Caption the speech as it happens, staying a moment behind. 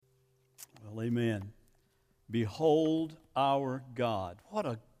Amen. Behold our God. What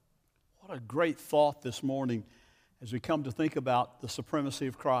a great thought this morning as we come to think about the supremacy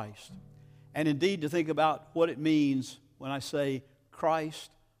of Christ. And indeed to think about what it means when I say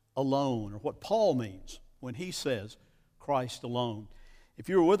Christ alone, or what Paul means when he says Christ alone. If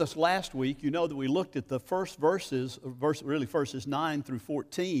you were with us last week, you know that we looked at the first verses 9 through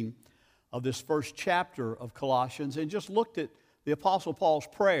 14 of this first chapter of Colossians, and just looked at the Apostle Paul's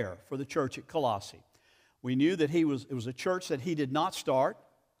prayer for the church at Colossae. We knew that it was a church that he did not start.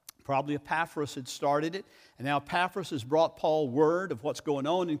 Probably Epaphras had started it, and now Epaphras has brought Paul word of what's going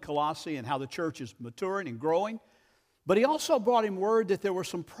on in Colossae and how the church is maturing and growing. But he also brought him word that there were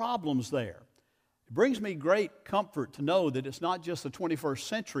some problems there. It brings me great comfort to know that it's not just the 21st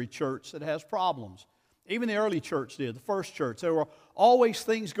century church that has problems. Even the early church did, the first church. There were always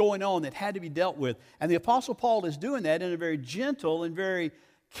things going on that had to be dealt with. And the Apostle Paul is doing that in a very gentle and very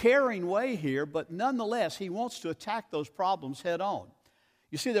caring way here, but nonetheless, he wants to attack those problems head on.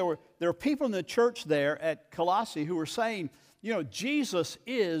 You see, there were people in the church there at Colossae who were saying, Jesus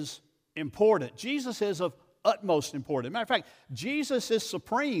is important. Jesus is of utmost importance. Matter of fact, Jesus is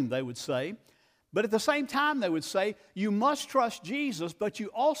supreme, they would say. But at the same time, they would say, you must trust Jesus, but you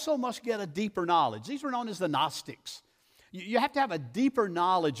also must get a deeper knowledge. These were known as the Gnostics. You have to have a deeper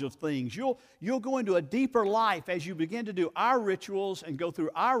knowledge of things. You'll go into a deeper life as you begin to do our rituals and go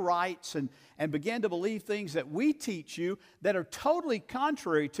through our rites and begin to believe things that we teach you that are totally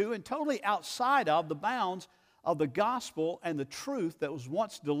contrary to and totally outside of the bounds of the gospel and the truth that was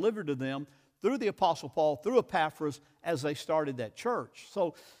once delivered to them through the Apostle Paul, through Epaphras, as they started that church.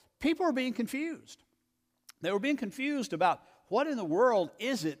 So people are being confused. They were being confused about what in the world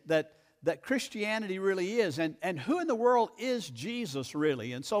is it that Christianity really is, and who in the world is Jesus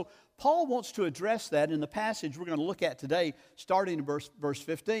really? And so Paul wants to address that in the passage we're going to look at today, starting in verse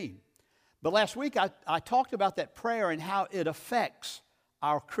 15. But last week I talked about that prayer and how it affects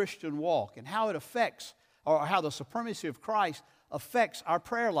our Christian walk, and how it affects, or how the supremacy of Christ affects our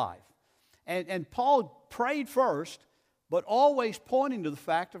prayer life. And Paul prayed first, but always pointing to the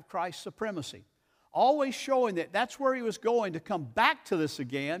fact of Christ's supremacy. Always showing that that's where he was going, to come back to this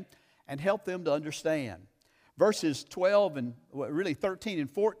again and help them to understand. Verses 12 and really 13 and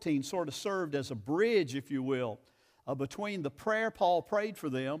 14 sort of served as a bridge, if you will, between the prayer Paul prayed for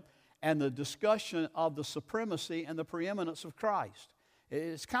them and the discussion of the supremacy and the preeminence of Christ.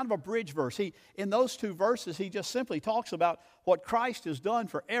 It's kind of a bridge verse. In those two verses, he just simply talks about what Christ has done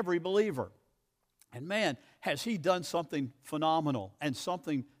for every believer. And man, has he done something phenomenal and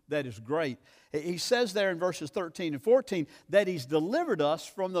something that is great. He says there in verses 13 and 14 that he's delivered us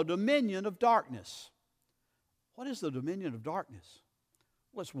from the dominion of darkness. What is the dominion of darkness?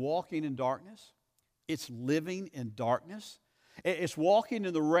 Well, it's walking in darkness. It's living in darkness. It's walking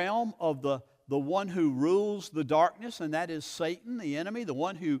in the realm of the one who rules the darkness, and that is Satan, the enemy, the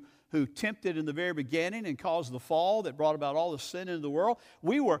one who tempted in the very beginning and caused the fall that brought about all the sin into the world.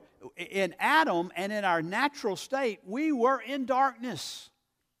 We were in Adam, and in our natural state, we were in darkness.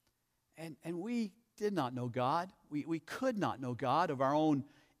 And we did not know God. We could not know God of our own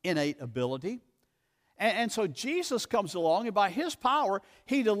innate ability. And so Jesus comes along, and by his power,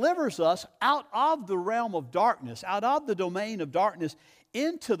 he delivers us out of the realm of darkness, out of the domain of darkness,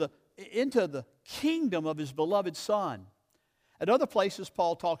 into the kingdom of his beloved Son. At other places,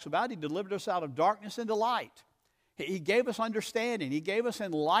 Paul talks about, he delivered us out of darkness into light. He gave us understanding. He gave us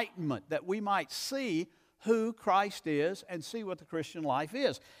enlightenment that we might see who Christ is and see what the Christian life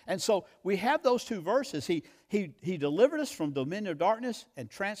is. And so we have those two verses. He delivered us from dominion of darkness and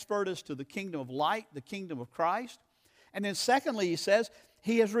transferred us to the kingdom of light, the kingdom of Christ. And then secondly, he says,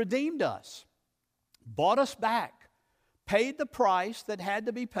 he has redeemed us, bought us back, paid the price that had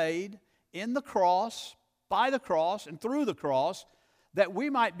to be paid in the cross, by the cross, and through the cross, that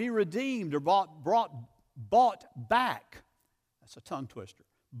we might be redeemed or bought back. That's a tongue twister.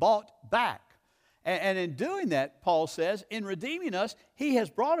 Bought back. And in doing that, Paul says, in redeeming us, he has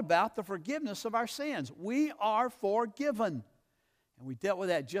brought about the forgiveness of our sins. We are forgiven. And we dealt with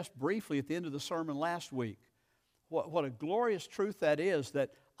that just briefly at the end of the sermon last week. What a glorious truth that is, that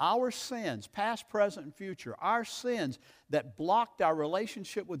our sins, past, present, and future, our sins that blocked our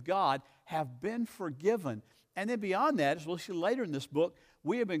relationship with God have been forgiven. And then beyond that, as we'll see later in this book,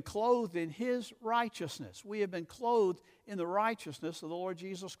 we have been clothed in his righteousness. We have been clothed in the righteousness of the Lord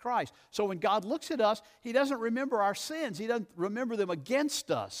Jesus Christ. So when God looks at us, he doesn't remember our sins. He doesn't remember them against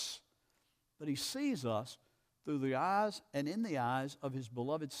us. But he sees us through the eyes and in the eyes of his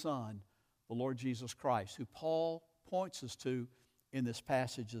beloved Son, the Lord Jesus Christ, who Paul points us to in this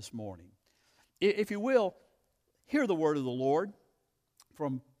passage this morning. If you will, hear the word of the Lord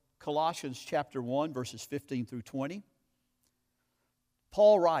from Colossians chapter 1, verses 15 through 20.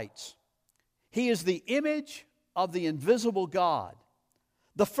 Paul writes, "He is the image of the invisible God,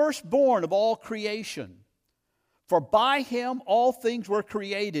 the firstborn of all creation. For by him all things were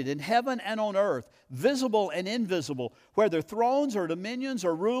created, in heaven and on earth, visible and invisible, whether thrones or dominions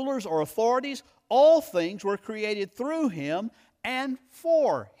or rulers or authorities, all things were created through him and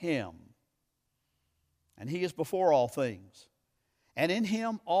for him. And he is before all things, and in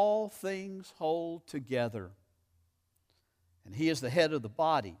him all things hold together. And he is the head of the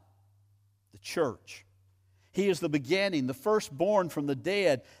body, the church. He is the beginning, the firstborn from the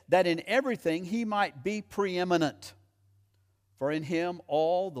dead, that in everything he might be preeminent. For in him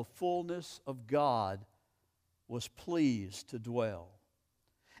all the fullness of God was pleased to dwell.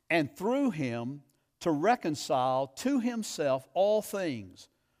 And through him to reconcile to himself all things,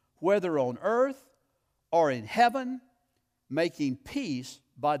 whether on earth or in heaven, making peace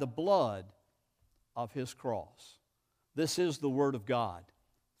by the blood of his cross." This is the Word of God.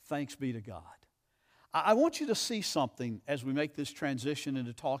 Thanks be to God. I want you to see something as we make this transition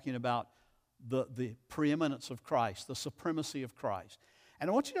into talking about the preeminence of Christ, the supremacy of Christ. And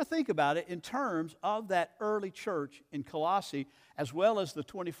I want you to think about it in terms of that early church in Colossae, as well as the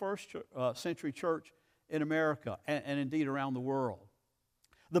 21st century church in America and indeed around the world.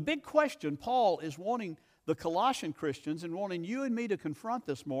 The big question Paul is wanting the Colossian Christians and wanting you and me to confront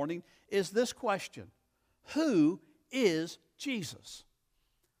this morning is this question: who is Jesus?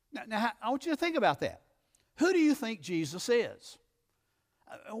 Now, I want you to think about that. Who do you think Jesus is?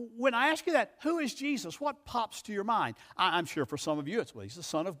 When I ask you that, who is Jesus, what pops to your mind? I'm sure for some of you it's, well, he's the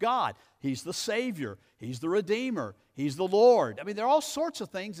Son of God. He's the Savior. He's the Redeemer. He's the Lord. I mean, there are all sorts of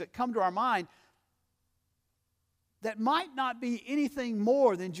things that come to our mind that might not be anything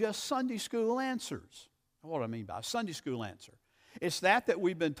more than just Sunday school answers. What do I mean by a Sunday school answer? It's that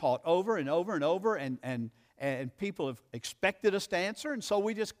we've been taught over and over and over, and people have expected us to answer, and so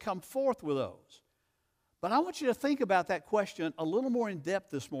we just come forth with those. But I want you to think about that question a little more in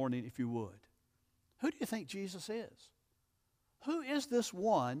depth this morning, if you would. Who do you think Jesus is? Who is this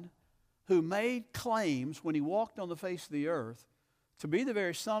one who made claims when he walked on the face of the earth to be the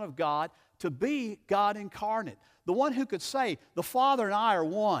very Son of God, to be God incarnate? The one who could say, the Father and I are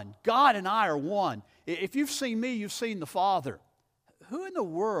one. God and I are one. If you've seen me, you've seen the Father. Who in the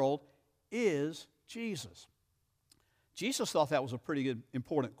world is Jesus? Jesus thought that was a pretty good,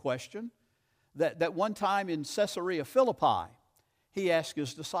 important question. That one time in Caesarea Philippi, he asked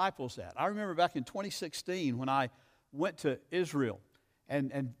his disciples that. I remember back in 2016 when I went to Israel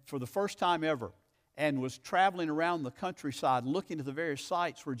and for the first time ever and was traveling around the countryside looking at the various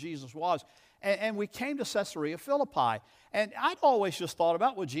sites where Jesus was. And we came to Caesarea Philippi. And I'd always just thought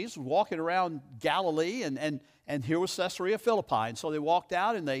about, well, Jesus was walking around Galilee and here was Caesarea Philippi. And so they walked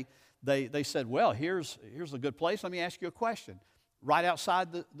out and they said, well, here's a good place. Let me ask you a question. Right outside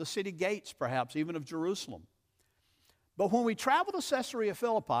the city gates, perhaps, even of Jerusalem. But when we traveled to Caesarea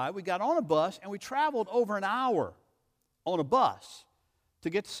Philippi, we got on a bus and we traveled over an hour on a bus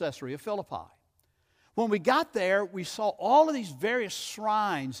to get to Caesarea Philippi. When we got there, we saw all of these various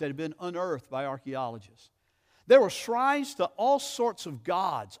shrines that had been unearthed by archaeologists. There were shrines to all sorts of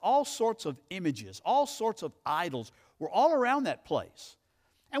gods, all sorts of images, all sorts of idols were all around that place.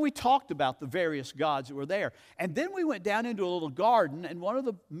 And we talked about the various gods that were there. And then we went down into a little garden, and one of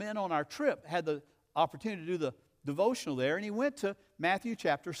the men on our trip had the opportunity to do the devotional there, and he went to Matthew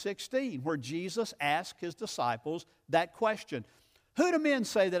chapter 16, where Jesus asked his disciples that question: who do men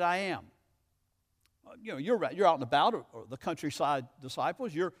say that I am? You know, you're out and about, or the countryside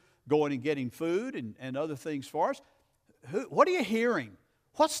disciples, you're going and getting food and other things for us. What are you hearing?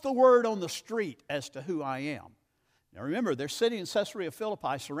 What's the word on the street as to who I am? Now remember, they're sitting in Caesarea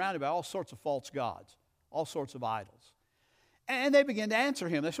Philippi surrounded by all sorts of false gods, all sorts of idols. And they began to answer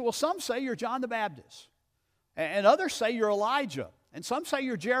him. They said, well, some say you're John the Baptist, and others say you're Elijah, and some say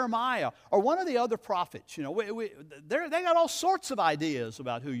you're Jeremiah, or one of the other prophets. You know, they got all sorts of ideas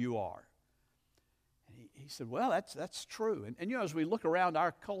about who you are. And he said, well, that's true. And you know, as we look around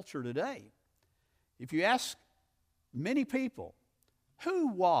our culture today, if you ask many people, who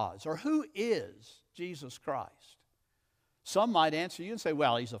was or who is Jesus Christ? Some might answer you and say,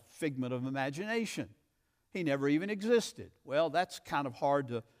 well, he's a figment of imagination. He never even existed. Well, that's kind of hard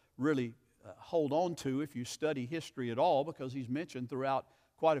to really hold on to if you study history at all, because he's mentioned throughout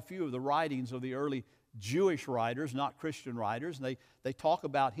quite a few of the writings of the early Jewish writers, not Christian writers. And they talk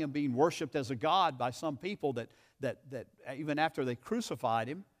about him being worshipped as a god by some people that even after they crucified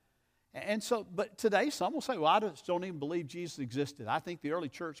him. And so, but today some will say, well, I just don't even believe Jesus existed. I think the early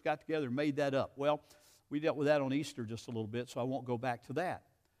church got together and made that up. Well, we dealt with that on Easter just a little bit, so I won't go back to that.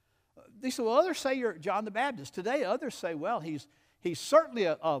 They say, well, others say you're John the Baptist. Today, others say, well, he's certainly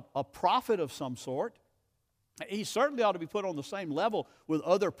a prophet of some sort. He certainly ought to be put on the same level with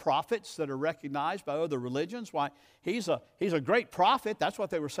other prophets that are recognized by other religions. Why, he's a great prophet. That's what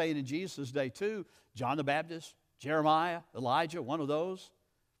they were saying in Jesus' day too. John the Baptist, Jeremiah, Elijah, one of those.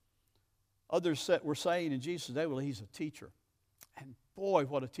 Others were saying in Jesus' day, well, he's a teacher. And boy,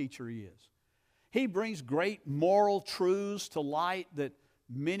 what a teacher he is. He brings great moral truths to light that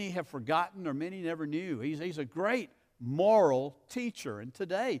many have forgotten or many never knew. He's a great moral teacher. And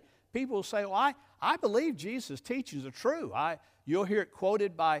today, people will say, well, I believe Jesus' teachings are true. You'll hear it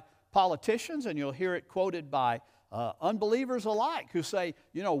quoted by politicians, and you'll hear it quoted by unbelievers alike who say,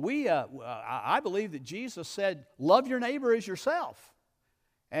 you know, I believe that Jesus said, love your neighbor as yourself.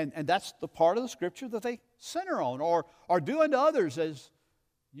 And that's the part of the Scripture that they center on. Or do unto others as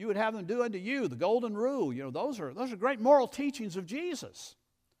you would have them do unto you, the golden rule. You know, those are great moral teachings of Jesus.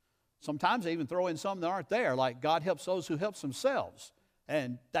 Sometimes they even throw in some that aren't there, like God helps those who help themselves.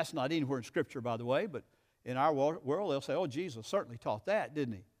 And that's not anywhere in Scripture, by the way, but in our world they'll say, oh, Jesus certainly taught that,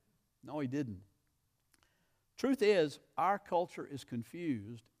 didn't he? No, he didn't. Truth is, our culture is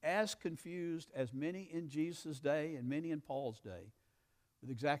confused as many in Jesus' day and many in Paul's day with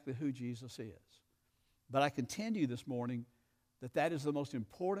exactly who Jesus is. But I contend to you this morning that is the most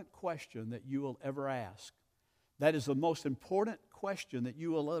important question that you will ever ask. That is the most important question that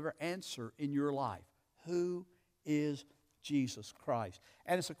you will ever answer in your life. Who is Jesus Christ?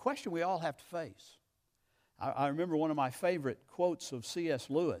 And it's a question we all have to face. I remember one of my favorite quotes of C.S.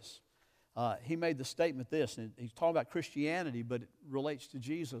 Lewis. He made the statement this, and he's talking about Christianity, but it relates to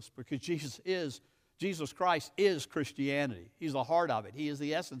Jesus because Jesus Christ is Christianity. He's the heart of it. He is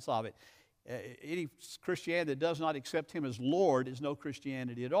the essence of it. Any Christianity that does not accept Him as Lord is no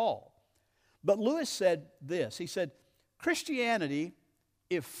Christianity at all. But Lewis said this. He said, Christianity,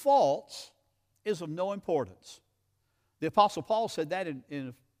 if false, is of no importance. The Apostle Paul said that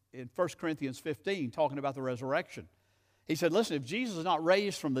in 1 Corinthians 15, talking about the resurrection. He said, listen, if Jesus is not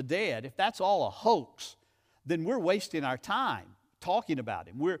raised from the dead, if that's all a hoax, then we're wasting our time talking about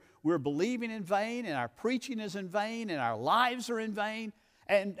Him. We're believing in vain, and our preaching is in vain, and our lives are in vain.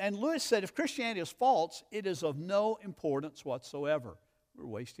 And Lewis said, if Christianity is false, it is of no importance whatsoever. We're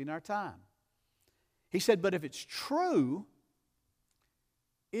wasting our time. He said, but if it's true,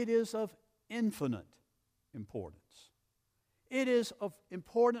 it is of infinite importance. It is of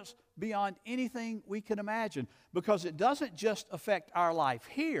importance beyond anything we can imagine because it doesn't just affect our life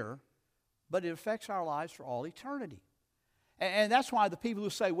here, but it affects our lives for all eternity. And that's why the people who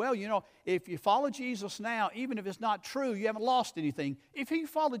say, well, you know, if you follow Jesus now, even if it's not true, you haven't lost anything. If you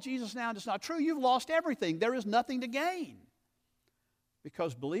follow Jesus now and it's not true, you've lost everything. There is nothing to gain.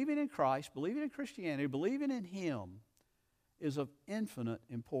 Because believing in Christ, believing in Christianity, believing in Him is of infinite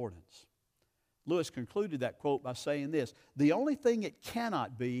importance. Lewis concluded that quote by saying this, the only thing it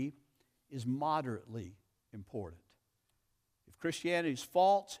cannot be is moderately important. If Christianity is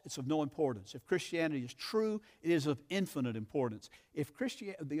false, it's of no importance. If Christianity is true, it is of infinite importance.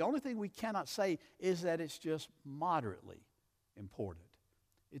 The only thing we cannot say is that it's just moderately important.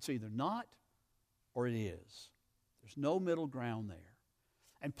 It's either not or it is. There's no middle ground there.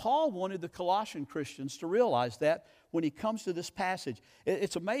 And Paul wanted the Colossian Christians to realize that when he comes to this passage.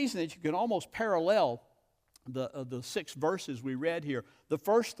 It's amazing that you can almost parallel the 6 verses we read here. The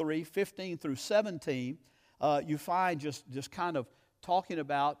first 3, 15 through 17, you find just kind of talking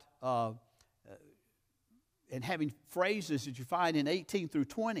about and having phrases that you find in 18 through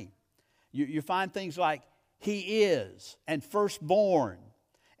 20. You find things like He is, and firstborn,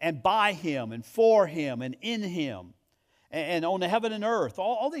 and by Him, and for Him, and in Him, and on the heaven and earth.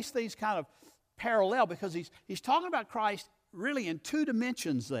 All these things kind of parallel because he's talking about Christ really in 2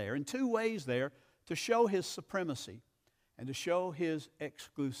 dimensions there, in 2 ways there, to show His supremacy and to show His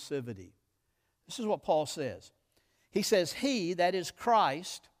exclusivity. This is what Paul says. He says, He, that is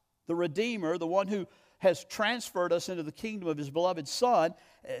Christ, the Redeemer, the one who has transferred us into the kingdom of His beloved Son,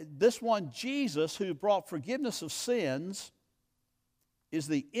 this one, Jesus, who brought forgiveness of sins, is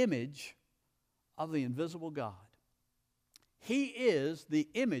the image of the invisible God. He is the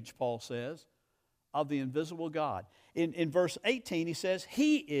image, Paul says, of the invisible God. In verse 18, he says,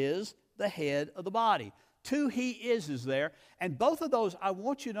 He is the head of the body. 2 He is there. And both of those, I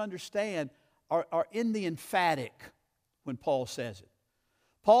want you to understand, are in the emphatic when Paul says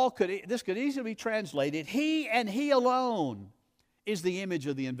it. This could easily be translated, He and He alone is the image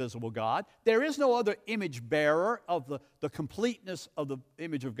of the invisible God. There is no other image bearer of the completeness of the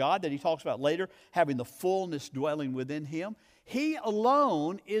image of God that he talks about later, having the fullness dwelling within him. He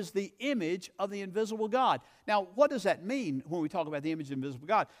alone is the image of the invisible God. Now, what does that mean when we talk about the image of the invisible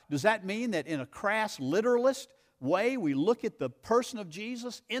God? Does that mean that in a crass literalist way we look at the person of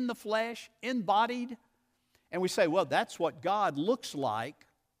Jesus in the flesh, embodied, and we say, well, that's what God looks like,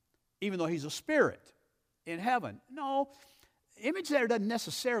 even though he's a spirit in heaven? No. Image there doesn't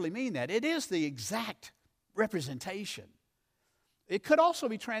necessarily mean that. It is the exact representation. It could also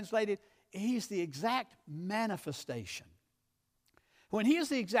be translated, he's the exact manifestation. When he is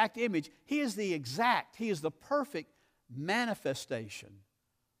the exact image, he is the perfect manifestation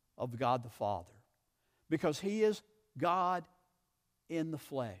of God the Father. Because he is God in the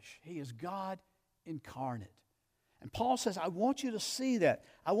flesh. He is God incarnate. And Paul says, I want you to see that.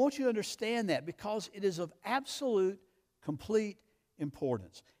 I want you to understand that because it is of absolute complete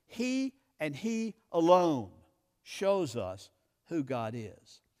importance. He and he alone shows us who God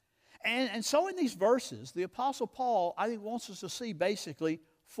is. And so in these verses, the Apostle Paul, I think, wants us to see basically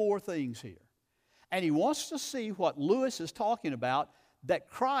four things here. And he wants to see what Lewis is talking about, that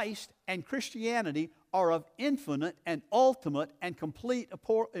Christ and Christianity are of infinite and ultimate and complete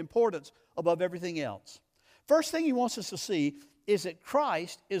importance above everything else. First thing he wants us to see is that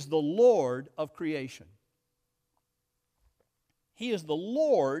Christ is the Lord of creation. He is the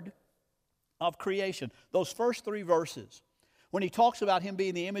Lord of creation. Those first three verses, when he talks about him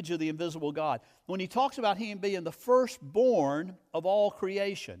being the image of the invisible God, when he talks about him being the firstborn of all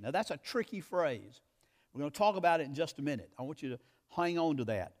creation. Now, that's a tricky phrase. We're going to talk about it in just a minute. I want you to hang on to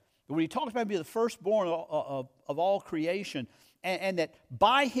that. But when he talks about being the firstborn of all creation, and that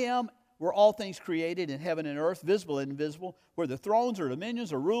by him were all things created in heaven and earth, visible and invisible, whether thrones or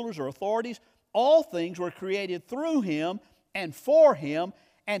dominions or rulers or authorities, all things were created through him and for him,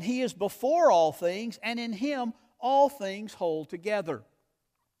 and he is before all things, and in him all things hold together.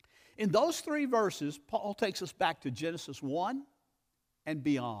 In those three verses, Paul takes us back to Genesis 1 and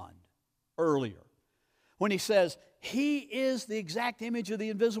beyond, earlier, when he says, he is the exact image of the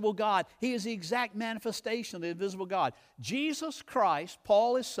invisible God. He is the exact manifestation of the invisible God. Jesus Christ,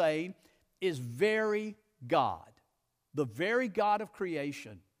 Paul is saying, is very God, the very God of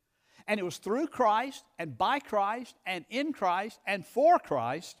creation. And it was through Christ and by Christ and in Christ and for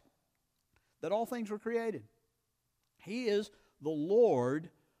Christ that all things were created. He is the Lord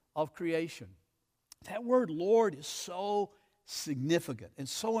of creation. That word Lord is so significant and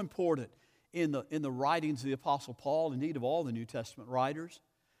so important in the writings of the Apostle Paul, indeed of all the New Testament writers.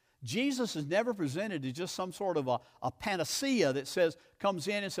 Jesus is never presented as just some sort of a panacea that comes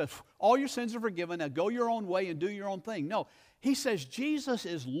in and says, all your sins are forgiven, now go your own way and do your own thing. No, he says Jesus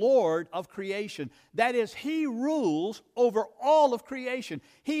is Lord of creation. That is, he rules over all of creation.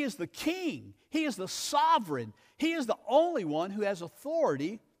 He is the king. He is the sovereign. He is the only one who has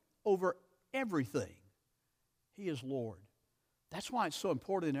authority over everything. He is Lord. That's why it's so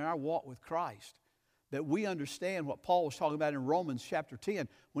important in our walk with Christ that we understand what Paul was talking about in Romans chapter 10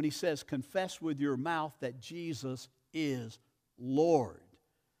 when he says, confess with your mouth that Jesus is Lord.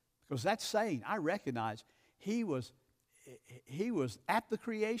 Because that's saying, I recognize he was at the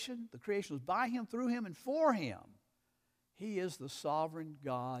creation was by him, through him, and for him. He is the sovereign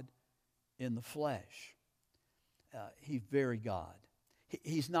God in the flesh. He's very God.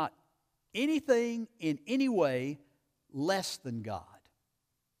 He's not anything in any way less than God.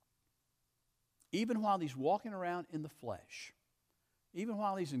 Even while he's walking around in the flesh, even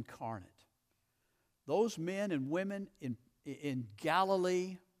while he's incarnate, those men and women in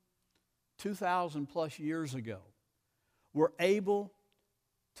Galilee 2,000 plus years ago were able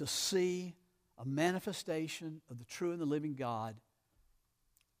to see a manifestation of the true and the living God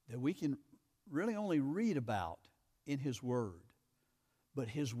that we can really only read about in his Word. But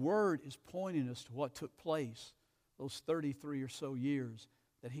his Word is pointing us to what took place those 33 or so years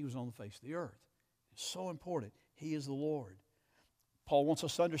that he was on the face of the earth. It's so important. He is the Lord. Paul wants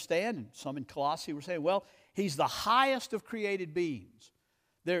us to understand, and some in Colossae were saying, well, he's the highest of created beings.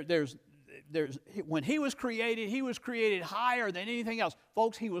 When he was created higher than anything else.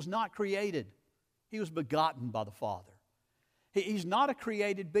 Folks, he was not created. He was begotten by the Father. He's not a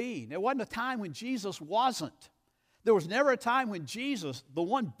created being. There wasn't a time when Jesus wasn't. There was never a time when Jesus, the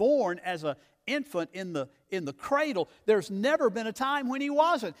one born as an infant in the cradle, there's never been a time when he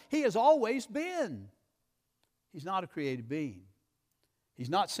wasn't. He has always been. He's not a created being. He's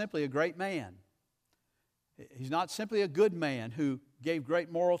not simply a great man. He's not simply a good man who gave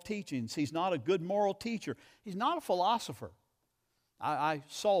great moral teachings. He's not a good moral teacher. He's not a philosopher. I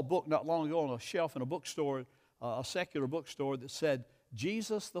saw a book not long ago on a shelf in a bookstore a secular bookstore that said,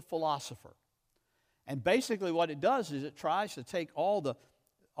 Jesus the Philosopher. And basically what it does is it tries to take all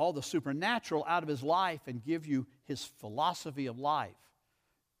the supernatural out of his life and give you his philosophy of life.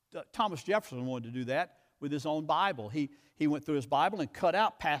 Thomas Jefferson wanted to do that with his own Bible. He went through his Bible and cut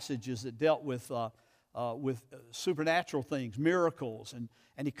out passages that dealt with supernatural things, miracles, and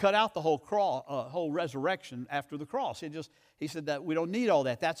he cut out the whole resurrection after the cross. He said that we don't need all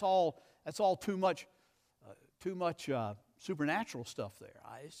that. That's all too much supernatural stuff there.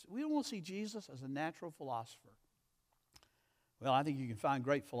 We don't want to see Jesus as a natural philosopher. Well, I think you can find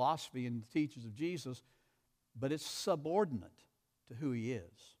great philosophy in the teachings of Jesus, but it's subordinate to who he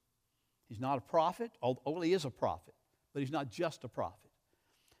is. He's not a prophet, although he is a prophet, but he's not just a prophet.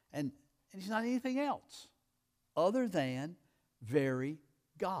 And he's not anything else other than very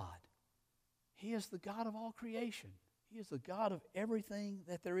God. He is the God of all creation. He is the God of everything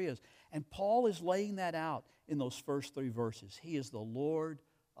that there is. And Paul is laying that out in those first 3 verses. He is the Lord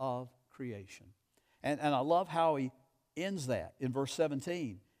of creation. And I love how he ends that in verse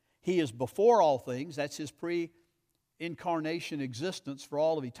 17. He is before all things. That's his pre-incarnation existence for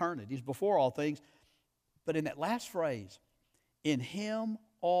all of eternity. He's before all things. But in that last phrase, in him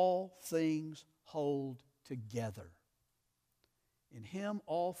all things hold together. In him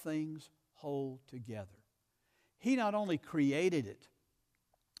all things hold together. He not only created it,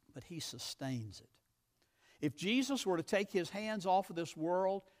 but he sustains it. If Jesus were to take his hands off of this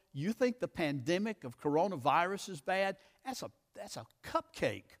world, you think the pandemic of coronavirus is bad? That's a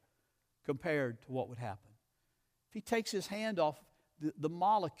cupcake compared to what would happen. If he takes his hand off, the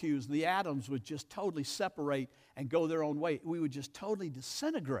molecules, the atoms would just totally separate and go their own way. We would just totally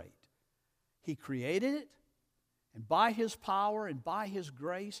disintegrate. He created it, and by his power and by his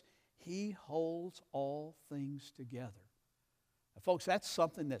grace, he holds all things together. Now, folks, that's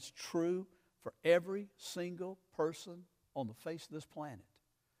something that's true for every single person on the face of this planet.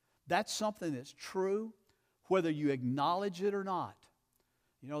 That's something that's true whether you acknowledge it or not.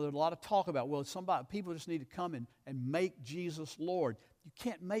 You know, there's a lot of talk about, well, people just need to come and make Jesus Lord. You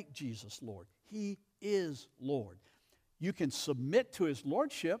can't make Jesus Lord. He is Lord. You can submit to his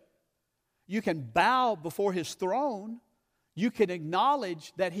lordship. You can bow before his throne. You can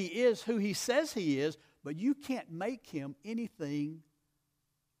acknowledge that he is who he says he is, but you can't make him anything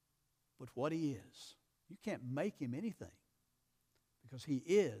but what he is. You can't make him anything because he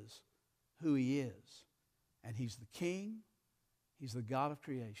is who he is. And he's the King. He's the God of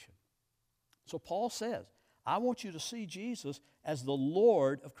creation. So Paul says, I want you to see Jesus as the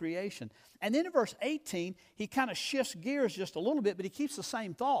Lord of creation. And then in verse 18, he kind of shifts gears just a little bit, but he keeps the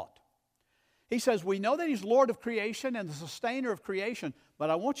same thought. He says, we know that he's Lord of creation and the sustainer of creation, but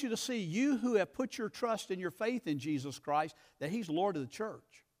I want you to see, you who have put your trust and your faith in Jesus Christ, that he's Lord of the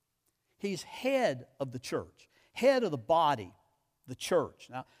church. He's head of the church, head of the body, the church.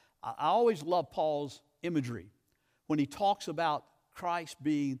 Now, I always love Paul's imagery when he talks about Christ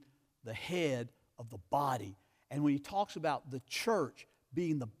being the head of the body, and when he talks about the church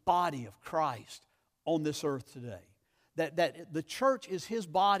being the body of Christ on this earth today. That the church is his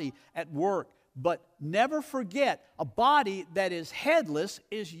body at work. But never forget, a body that is headless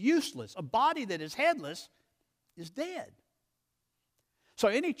is useless. A body that is headless is dead. So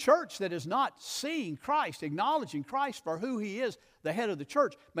any church that is not seeing Christ, acknowledging Christ for who he is, the head of the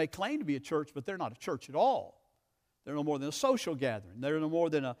church, may claim to be a church, but they're not a church at all. They're no more than a social gathering. They're no more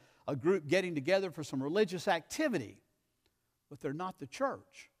than a group getting together for some religious activity. But they're not the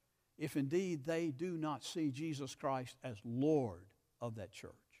church, if indeed they do not see Jesus Christ as Lord of that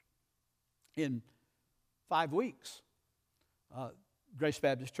church. In 5 weeks, Grace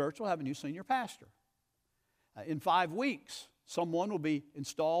Baptist Church will have a new senior pastor. In 5 weeks, someone will be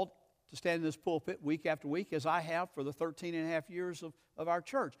installed to stand in this pulpit week after week, as I have for the 13 and a half years of our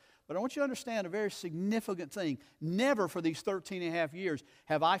church. But I want you to understand a very significant thing. Never for these 13 and a half years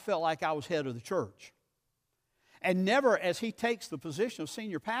have I felt like I was head of the church. And never, as he takes the position of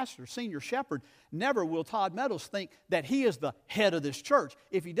senior pastor, senior shepherd, never will Todd Meadows think that he is the head of this church.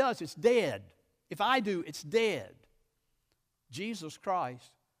 If he does, it's dead. If I do, it's dead. Jesus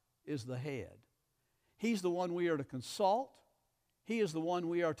Christ is the head. He's the one we are to consult. He is the one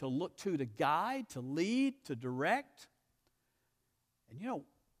we are to look to guide, to lead, to direct. And you know,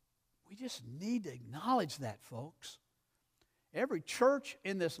 we just need to acknowledge that, folks. Every church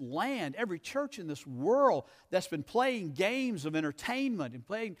in this land, every church in this world that's been playing games of entertainment and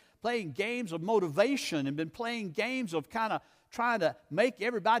playing games of motivation and been playing games of kind of trying to make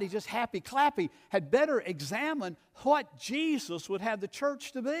everybody just happy clappy had better examine what Jesus would have the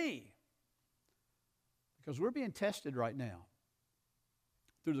church to be. Because we're being tested right now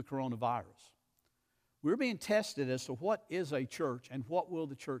through the coronavirus. We're being tested as to what is a church and what will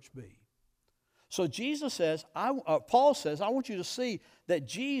the church be. So Jesus says, Paul says, I want you to see that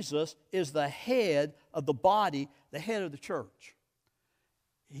Jesus is the head of the body, the head of the church.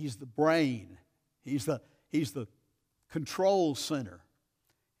 He's the brain. He's the control center.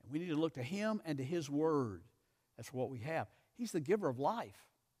 And we need to look to Him and to His Word. That's what we have. He's the giver of life.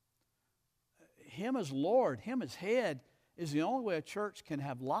 Him as Lord, Him as head is the only way a church can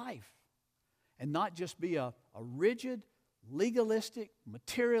have life and not just be a rigid, legalistic,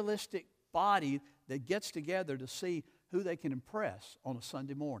 materialistic body that gets together to see who they can impress on a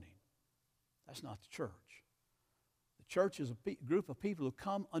Sunday morning. That's not the church. The church is a group of people who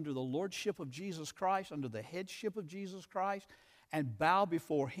come under the lordship of Jesus Christ, under the headship of Jesus Christ, and bow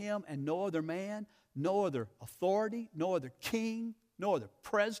before Him and no other man, no other authority, no other king, no other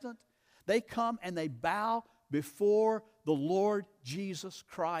president. They come and they bow before the Lord Jesus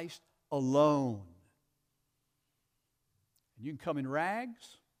Christ alone. And you can come in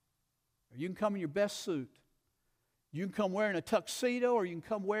rags, or you can come in your best suit. You can come wearing a tuxedo, or you can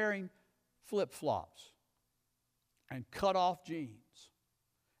come wearing flip-flops and cut-off jeans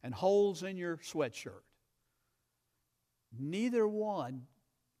and holes in your sweatshirt. Neither one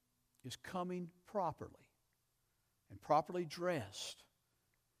is coming properly and properly dressed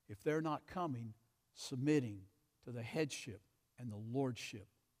if they're not coming submitting to the headship and the lordship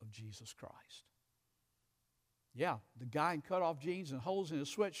of Jesus Christ. Yeah, the guy in cut-off jeans and holes in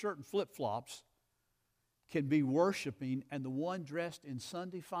his sweatshirt and flip-flops can be worshiping, and the one dressed in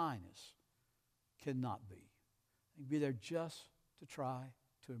Sunday finest cannot be. They can be there just to try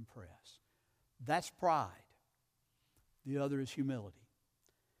to impress. That's pride. The other is humility.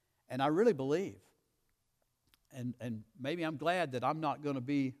 And I really believe, and maybe I'm glad that I'm not going to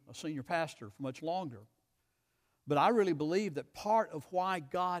be a senior pastor for much longer, but I really believe that part of why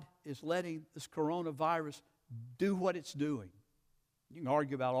God is letting this coronavirus do what it's doing, you can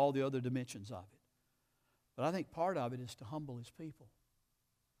argue about all the other dimensions of it, but I think part of it is to humble His people,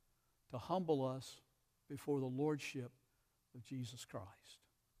 to humble us before the lordship of Jesus Christ.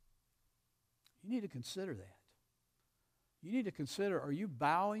 You need to consider that. You need to consider, are you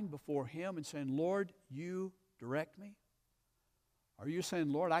bowing before Him and saying, Lord, you direct me? Are you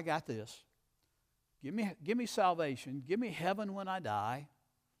saying, Lord, I got this. Give me salvation. Give me heaven when I die.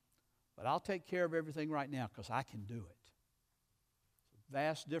 But I'll take care of everything right now because I can do it. It's a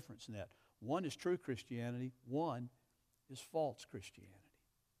vast difference in that. One is true Christianity. One is false Christianity.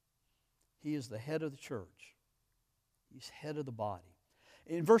 He is the head of the church. He's head of the body.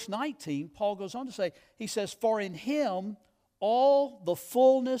 In verse 19, Paul goes on to say, he says, for in Him all the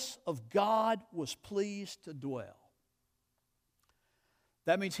fullness of God was pleased to dwell.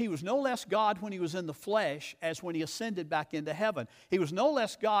 That means He was no less God when He was in the flesh as when He ascended back into heaven. He was no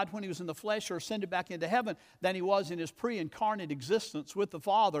less God when He was in the flesh or ascended back into heaven than He was in His pre-incarnate existence with the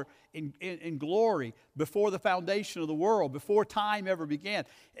Father in glory before the foundation of the world, before time ever began.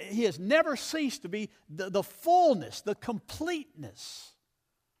 He has never ceased to be the fullness, the completeness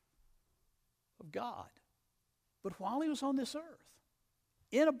of God. But while He was on this earth,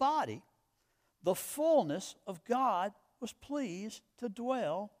 in a body, the fullness of God was pleased to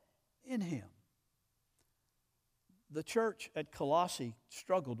dwell in Him. The church at Colossae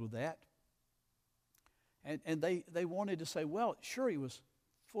struggled with that. And they wanted to say, well, sure, He was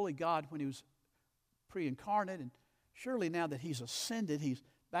fully God when He was pre-incarnate, and surely now that He's ascended, He's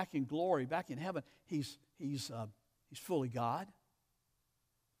back in glory, back in heaven, He's fully God.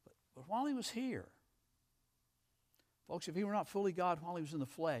 But while He was here, folks, if He were not fully God while He was in the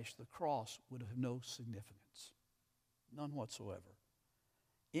flesh, the cross would have no significance. None whatsoever.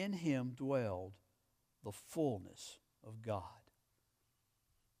 In Him dwelled the fullness of God.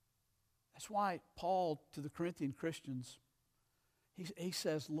 That's why Paul, to the Corinthian Christians, he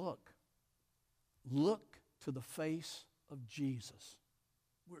says, look to the face of Jesus.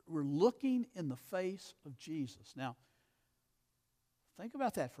 We're looking in the face of Jesus. Now, think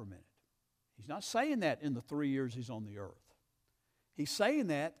about that for a minute. He's not saying that in the 3 years He's on the earth. He's saying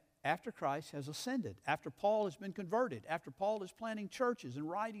that after Christ has ascended, after Paul has been converted, after Paul is planting churches and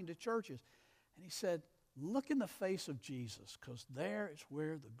writing to churches. And he said, look in the face of Jesus, because there is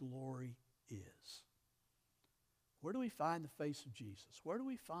where the glory is. Where do we find the face of Jesus? Where do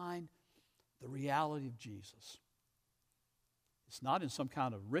we find the reality of Jesus? It's not in some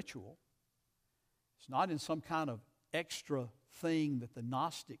kind of ritual. It's not in some kind of extra thing that the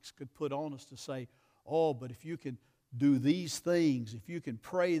Gnostics could put on us to say, oh, but if you can do these things, if you can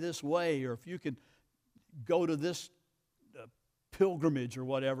pray this way, or if you can go to this pilgrimage or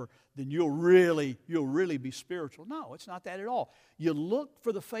whatever, then you'll really be spiritual. No, it's not that at all. You look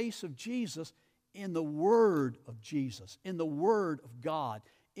for the face of Jesus in the Word of Jesus, in the Word of God,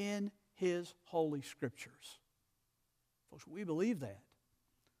 in His Holy Scriptures. Folks, we believe that.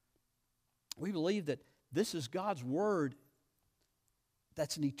 We believe that this is God's Word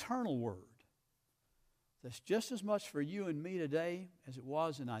that's an eternal Word. That's just as much for you and me today as it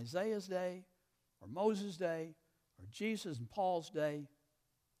was in Isaiah's day, or Moses' day, or Jesus and Paul's day.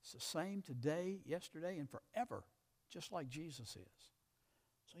 It's the same today, yesterday, and forever, just like Jesus is.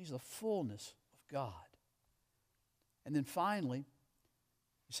 So He's the fullness of God. And then finally,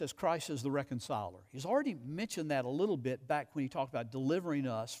 He says Christ is the reconciler. He's already mentioned that a little bit back when He talked about delivering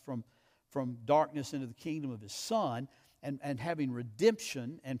us from darkness into the kingdom of His Son and having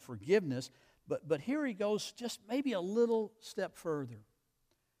redemption and forgiveness. But here He goes just maybe a little step further.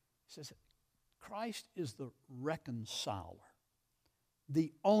 He says Christ is the reconciler,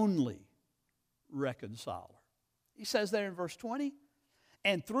 the only reconciler. He says there in verse 20,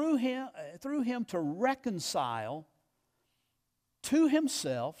 and through him to reconcile to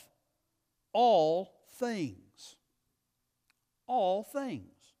Himself all things,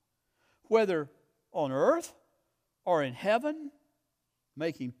 whether on earth or in heaven,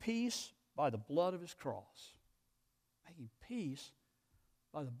 making peace by the blood of His cross. Making peace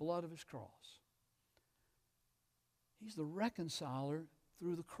by the blood of His cross. He's the reconciler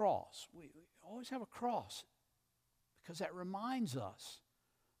through the cross. We always have a cross because that reminds us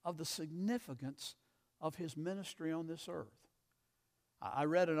of the significance of His ministry on this earth. I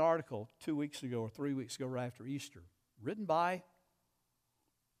read an article 2 weeks ago or 3 weeks ago right after Easter, written by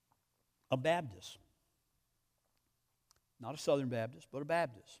a Baptist. Not a Southern Baptist, but a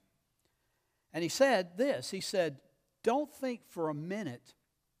Baptist. And he said this, he said, don't think for a minute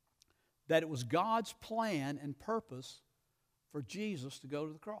that it was God's plan and purpose for Jesus to go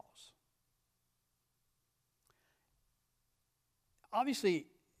to the cross. Obviously,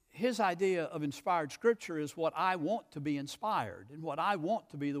 his idea of inspired Scripture is what I want to be inspired and what I want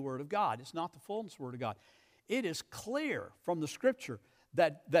to be the Word of God. It's not the fullness Word of God. It is clear from the Scripture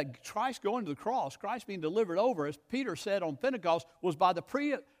that Christ going to the cross, Christ being delivered over, as Peter said on Pentecost, was by the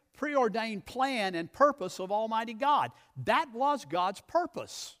preordained plan and purpose of Almighty God. That was God's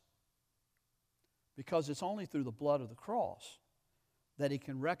purpose. Because it's only through the blood of the cross that He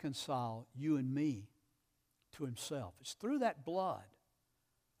can reconcile you and me to Himself. It's through that blood.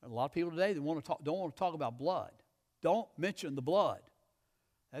 And a lot of people today don't want to talk about blood. Don't mention the blood.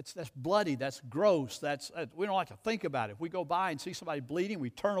 That's bloody. That's gross. We don't like to think about it. If we go by and see somebody bleeding, we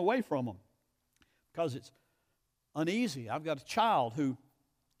turn away from them because it's uneasy. I've got a child who,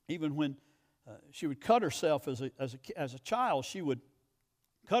 even when she would cut herself as a child, she would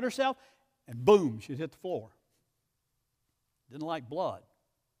cut herself and boom, she'd hit the floor. Didn't like blood.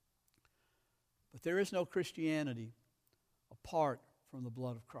 But there is no Christianity apart from the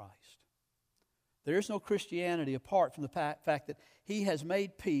blood of Christ. There is no Christianity apart from the fact that He has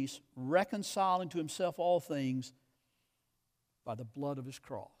made peace, reconciling to Himself all things by the blood of His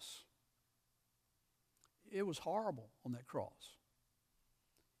cross. It was horrible on that cross.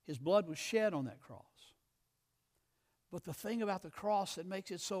 His blood was shed on that cross. But the thing about the cross that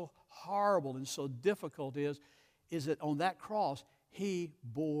makes it so horrible and so difficult is that on that cross, He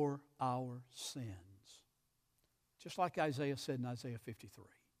bore our sins. Just like Isaiah said in Isaiah 53.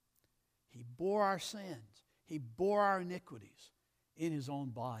 He bore our sins. He bore our iniquities in His own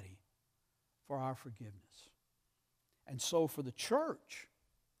body for our forgiveness. And so for the church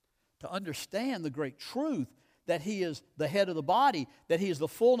to understand the great truth that He is the head of the body, that He is the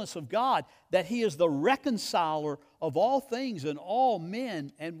fullness of God, that He is the reconciler of all things and all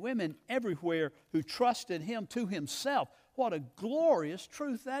men and women everywhere who trust in Him to Himself. What a glorious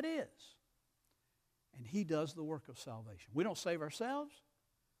truth that is. And He does the work of salvation. We don't save ourselves.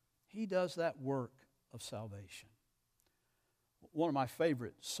 He does that work of salvation. One of my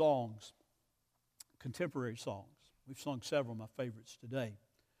favorite songs, contemporary songs, we've sung several of my favorites today.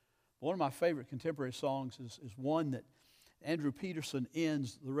 One of my favorite contemporary songs is one that Andrew Peterson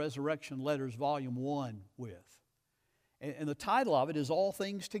ends the Resurrection Letters Volume 1 with. And the title of it is All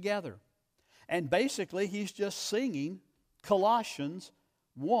Things Together. And basically he's just singing Colossians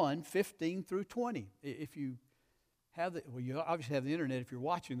 1:15 through 20. If you have you obviously have the internet if you're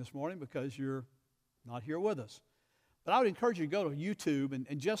watching this morning because you're not here with us. But I would encourage you to go to YouTube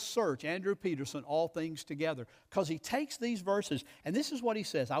and just search Andrew Peterson, All Things Together, because he takes these verses, and this is what he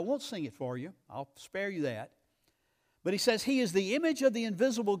says. I won't sing it for you. I'll spare you that. But he says, He is the image of the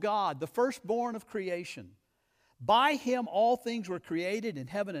invisible God, the firstborn of creation. By Him all things were created in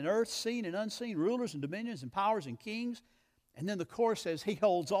heaven and earth, seen and unseen, rulers and dominions and powers and kings. And then the chorus says, He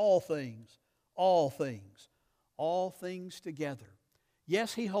holds all things together.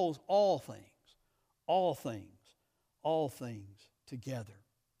 Yes, He holds all things. all things together.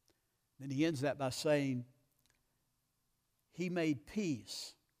 Then he ends that by saying, He made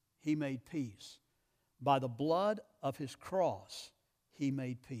peace. By the blood of His cross, He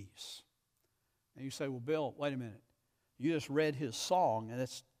made peace. And you say, well, Bill, wait a minute. You just read his song, and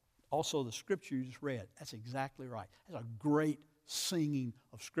that's also the scripture you just read. That's exactly right. That's a great singing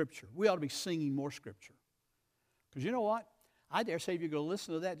of scripture. We ought to be singing more scripture. Because you know what? I dare say if you go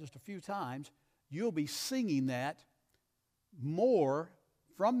listen to that just a few times, you'll be singing that more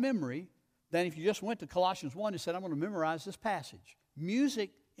from memory than if you just went to Colossians 1 and said, I'm going to memorize this passage.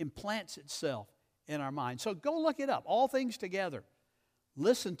 Music implants itself in our mind. So go look it up, all things together.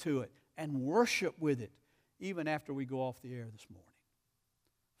 Listen to it and worship with it, even after we go off the air this morning.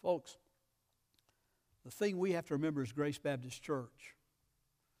 Folks, the thing we have to remember as Grace Baptist Church,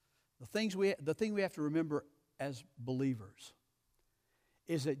 the thing we have to remember as believers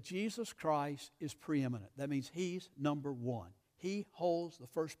is that Jesus Christ is preeminent. That means He's number one. He holds the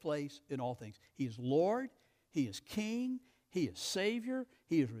first place in all things. He is Lord, He is King, He is Savior,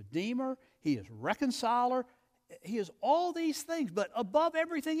 He is Redeemer, He is Reconciler, He is all these things. But above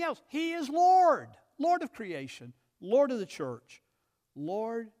everything else, He is Lord. Lord of creation, Lord of the church,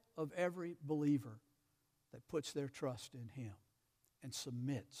 Lord of every believer that puts their trust in Him and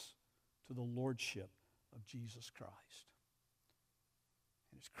submits to the lordship of Jesus Christ.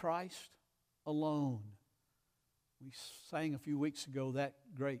 And it's Christ alone. We sang a few weeks ago that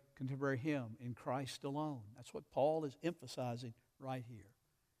great contemporary hymn, In Christ Alone. That's what Paul is emphasizing right here.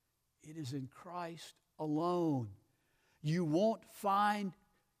 It is in Christ alone. You won't find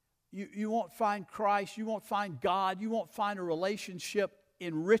Christ, you won't find God, you won't find a relationship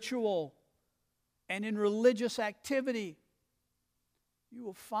in ritual and in religious activity. You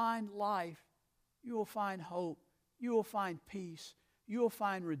will find life, you will find hope, you will find peace, you will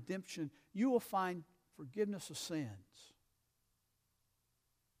find redemption, you will find forgiveness of sins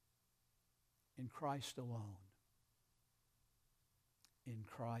in Christ alone. In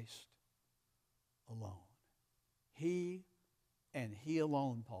Christ alone. He and He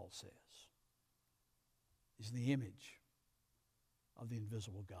alone, Paul says, is the image of the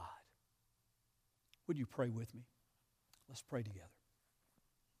invisible God. Would you pray with me? Let's pray together.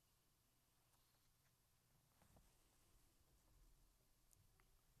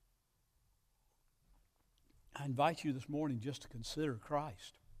 I invite you this morning just to consider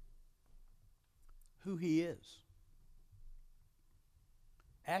Christ, who He is.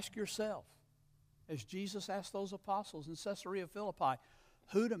 Ask yourself, as Jesus asked those apostles in Caesarea Philippi,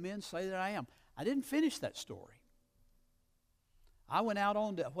 who do men say that I am? I didn't finish that story. I went out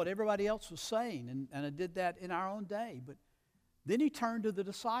on to what everybody else was saying, and I did that in our own day. But then He turned to the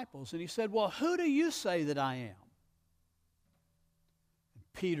disciples and He said, well, who do you say that I am? And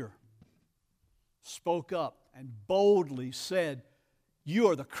Peter spoke up and boldly said, you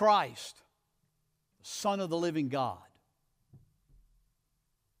are the Christ, the Son of the living God.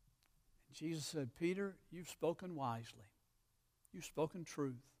 And Jesus said, Peter, you've spoken wisely. You've spoken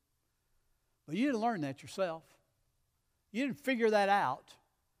truth. But you didn't learn that yourself. You didn't figure that out.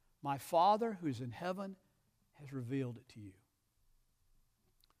 My Father who is in heaven has revealed it to you.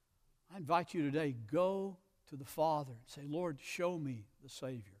 I invite you today, go to the Father and say, Lord, show me the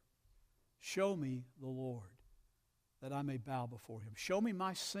Savior. Show me the Lord, that I may bow before Him. Show me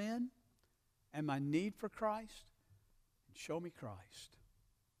my sin and my need for Christ, and show me Christ,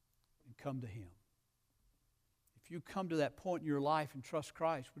 and come to Him. If you come to that point in your life and trust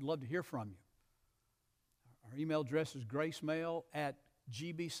Christ, we'd love to hear from you. Our email address is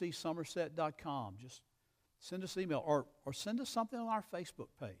gracemail@gbcsomerset.com. Just send us an email or send us something on our Facebook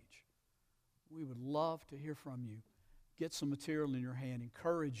page. We would love to hear from you. Get some material in your hand,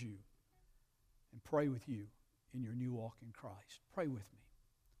 encourage you, and pray with you in your new walk in Christ. Pray with me.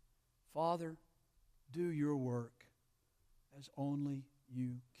 Father, do your work as only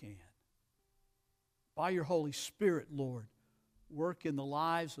you can. By your Holy Spirit, Lord, work in the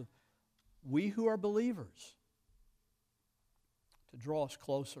lives of we who are believers to draw us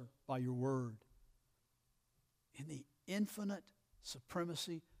closer by your word in the infinite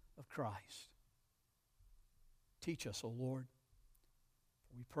supremacy of Christ. Teach us, O Lord.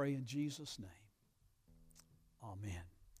 We pray in Jesus' name. Amen.